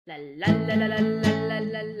La la la la la la la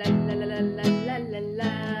la la la la la la la la.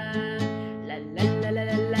 La la la la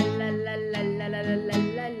la la la la la la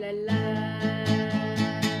la la la.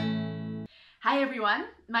 Hi everyone,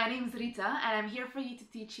 my name is Rita and I'm here for you to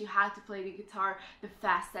teach you how to play the guitar the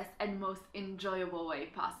fastest and most enjoyable way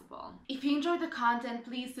possible. If you enjoyed the content,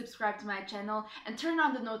 please subscribe to my channel and turn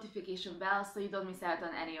on the notification bell so you don't miss out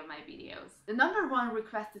on any of my videos. The #1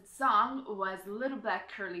 requested song was Little Black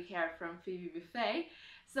Curly Hair from Phoebe,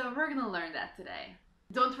 so we're gonna learn that today.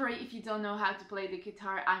 Don't worry if you don't know how to play the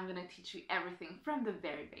guitar, I'm gonna teach you everything from the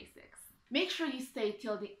very basics. Make sure you stay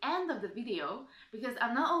till the end of the video because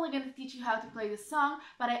I'm not only going to teach you how to play the song,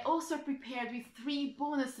 but I also prepared with 3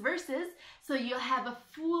 bonus verses so you'll have a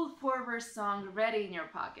full 4-verse song ready in your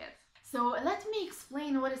pocket. So let me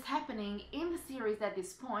explain what is happening in the series at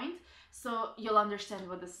this point so you'll understand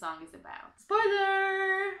what the song is about.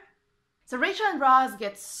 Spoiler! So Rachel and Ross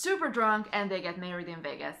get super drunk and they get married in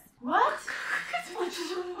Vegas. What? No,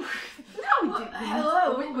 we didn't.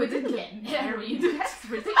 Hello, we didn't get married. That's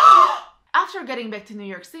ridiculous. After getting back to New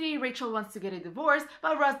York City, Rachel wants to get a divorce,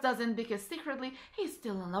 but Ross doesn't because secretly he's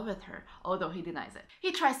still in love with her, although he denies it.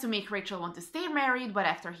 He tries to make Rachel want to stay married, but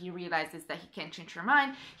after he realizes that he can't change her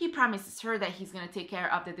mind, he promises her that he's gonna take care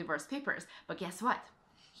of the divorce papers. But guess what?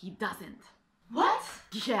 He doesn't. What?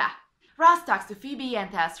 Yeah. Ross talks to Phoebe and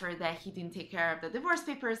tells her that he didn't take care of the divorce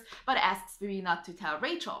papers, but asks Phoebe not to tell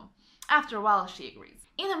Rachel. After a while, she agrees.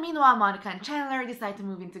 In the meanwhile, Monica and Chandler decide to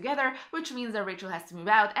move in together, which means that Rachel has to move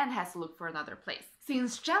out and has to look for another place.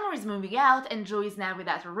 Since Chandler is moving out and Joey is now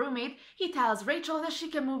without her roommate, he tells Rachel that she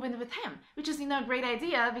can move in with him, which is a great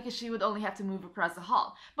idea because she would only have to move across the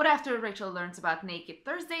hall. But after Rachel learns about Naked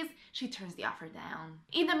Thursdays, she turns the offer down.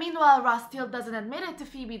 In the meanwhile, Ross still doesn't admit it to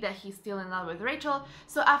Phoebe that he's still in love with Rachel,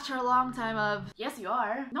 so after a long time of, "Yes you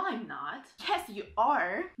are," "No I'm not," "Yes you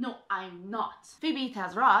are," "No I'm not," Phoebe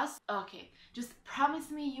tells Ross, "Okay, just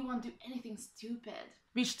promise me you won't do anything stupid."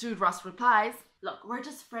 Which to Ross replies, "Look, we're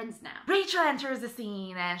just friends now." Rachel enters the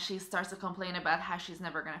scene and she starts to complain about how she's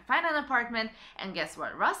never gonna find an apartment, and guess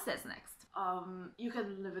what Ross says next? You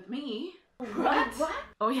can live with me." What?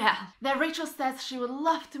 Oh yeah. Then Rachel says she would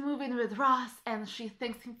love to move in with Ross and she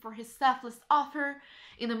thanks him for his selfless offer.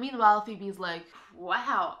 In the meanwhile, Phoebe's like,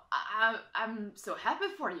 "Wow, I'm so happy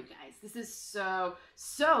for you guys. This is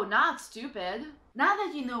so not stupid." Now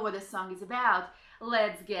that you know what the song is about,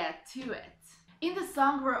 let's get to it. In the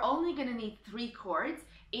song, we're only gonna need 3 chords: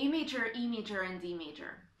 A major, E major, and D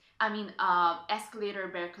major. Escalator,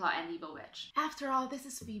 Bear Claw, and Evil Witch. After all, this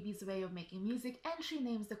is Phoebe's way of making music and she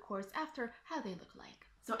names the chords after how they look like.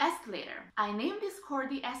 So Escalator. I named this chord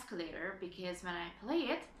the Escalator because when I play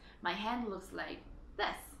it, my hand looks like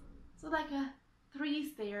this. So like a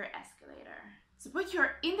 3-stair escalator. So put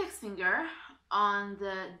your index finger on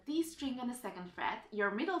the D string on the 2nd fret,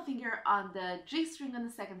 your middle finger on the G string on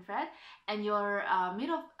the 2nd fret, and your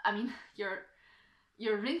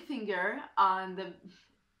your ring finger on the...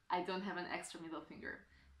 I don't have an extra middle finger.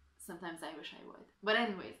 Sometimes I wish I would. But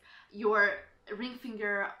anyways, your ring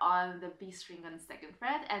finger on the B string on the 2nd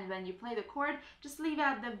fret, and when you play the chord, just leave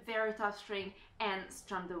out the very top string and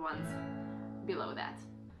strum the ones below that.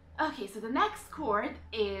 Okay, so the next chord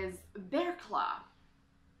is Bear Claw.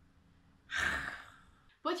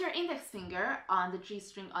 Put your index finger on the G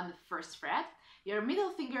string on the 1st fret, your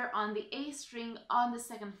middle finger on the A string on the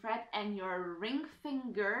 2nd fret, and your ring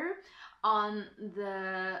finger on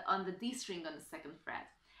the D string on the 2nd fret.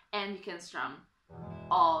 And you can strum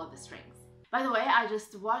all the strings. By the way, I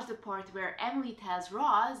just watched the part where Emily tells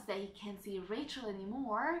Ross that he can't see Rachel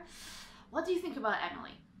anymore. What do you think about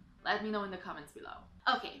Emily? Let me know in the comments below.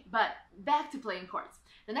 Okay, but back to playing chords.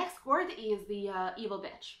 The next chord is the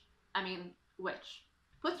witch.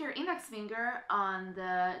 Put your index finger on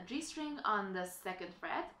the G string on the 2nd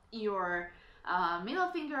fret, your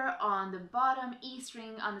middle finger on the bottom E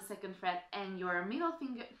string on the 2nd fret, and your middle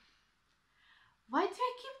finger... Why do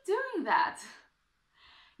I keep doing that?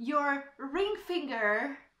 Your ring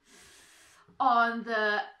finger on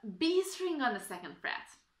the B string on the 2nd fret.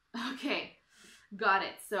 Okay, got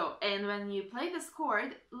it. So, and when you play this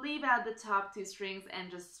chord, leave out the top 2 strings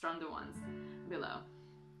and just strum the ones below.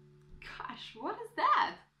 Gosh, what is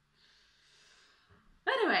that?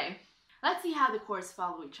 Anyway, let's see how the chords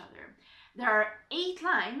follow each other. There are 8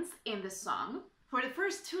 lines in the song. For the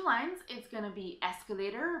first 2 lines, it's gonna be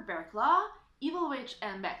Escalator, Bear Claw, Evil Witch,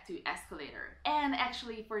 and back to Escalator. And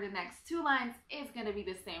actually for the next 2 lines, it's gonna be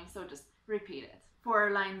the same, so just repeat it. For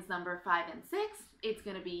lines number 5 and 6, it's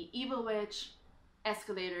gonna be Evil Witch,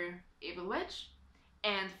 Escalator, Evil Witch.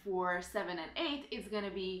 And for 7 and 8, it's gonna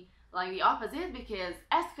be like the opposite because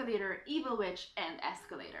Escalator, Evil Witch, and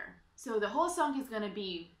Escalator. So the whole song is gonna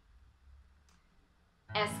be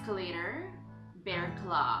escalator, bear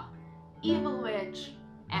claw, evil witch,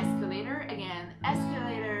 escalator, again,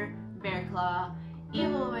 escalator, bear claw,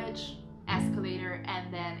 evil witch, escalator,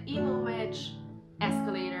 and then evil witch,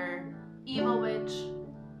 escalator, evil witch,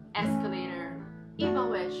 escalator, evil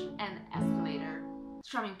witch, and escalator.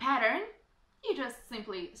 Strumming pattern, you just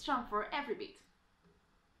simply strum for every beat.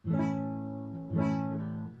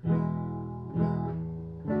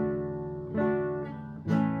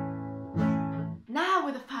 Now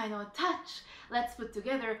with the final touch, let's put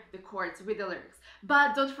together the chords with the lyrics.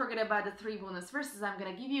 But don't forget about the 3 bonus verses I'm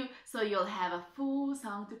gonna give you, so you'll have a full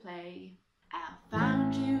song to play. I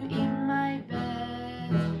found you in my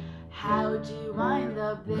bed, how'd you wind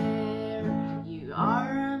up there? You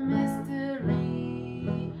are a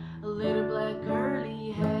mystery, little black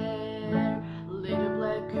curly hair, little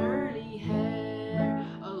black curly hair,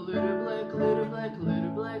 a little black, little black, little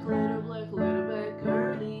black, little black, little black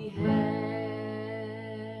curly hair.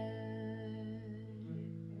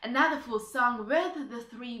 And now the full song with the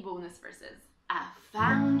 3 bonus verses. I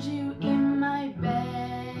found you in my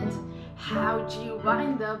bed, how'd you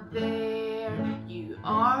wind up there? You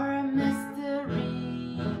are a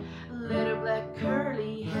mystery, little black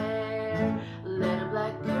curly hair, little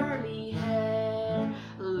black curly hair,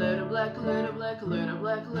 little black, little black, little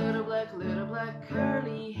black, little black, little black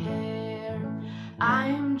curly hair.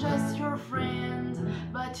 I'm just your friend,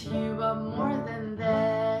 but you are more than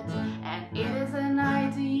that, and it is an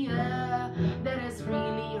idea that is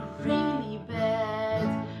really, really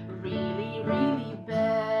bad, really, really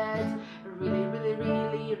bad, really, really,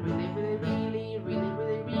 really, really, really, really, really,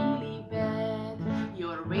 really, really bad.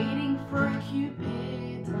 You're waiting for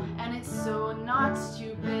Cupid, and it's so not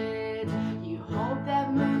stupid. You hope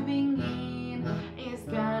that moving in is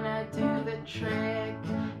gonna do the trick,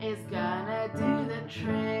 is gonna do the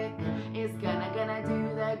trick, is gonna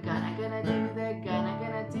do the, gonna do the,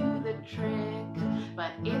 gonna do the trick.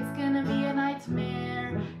 But it's gonna be a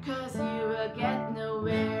nightmare, cause you will get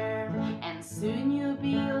nowhere, and soon you'll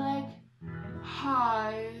be like,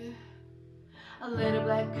 hi. A little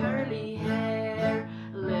black curly hair,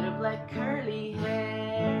 little black curly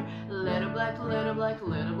hair, little black, little black,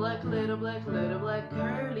 little black, little black, little black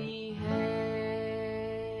curly hair.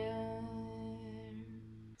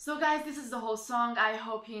 So guys, this is the whole song. I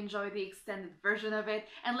hope you enjoyed the extended version of it,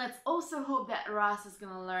 and let's also hope that Ross is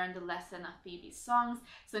gonna learn the lesson of Phoebe's songs.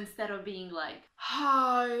 So instead of being like,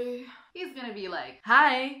 hi, he's gonna be like,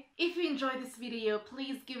 hi. If you enjoyed this video,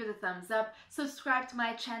 please give it a thumbs up, subscribe to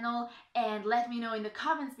my channel, and let me know in the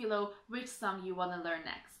comments below which song you wanna learn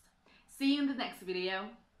next. See you in the next video.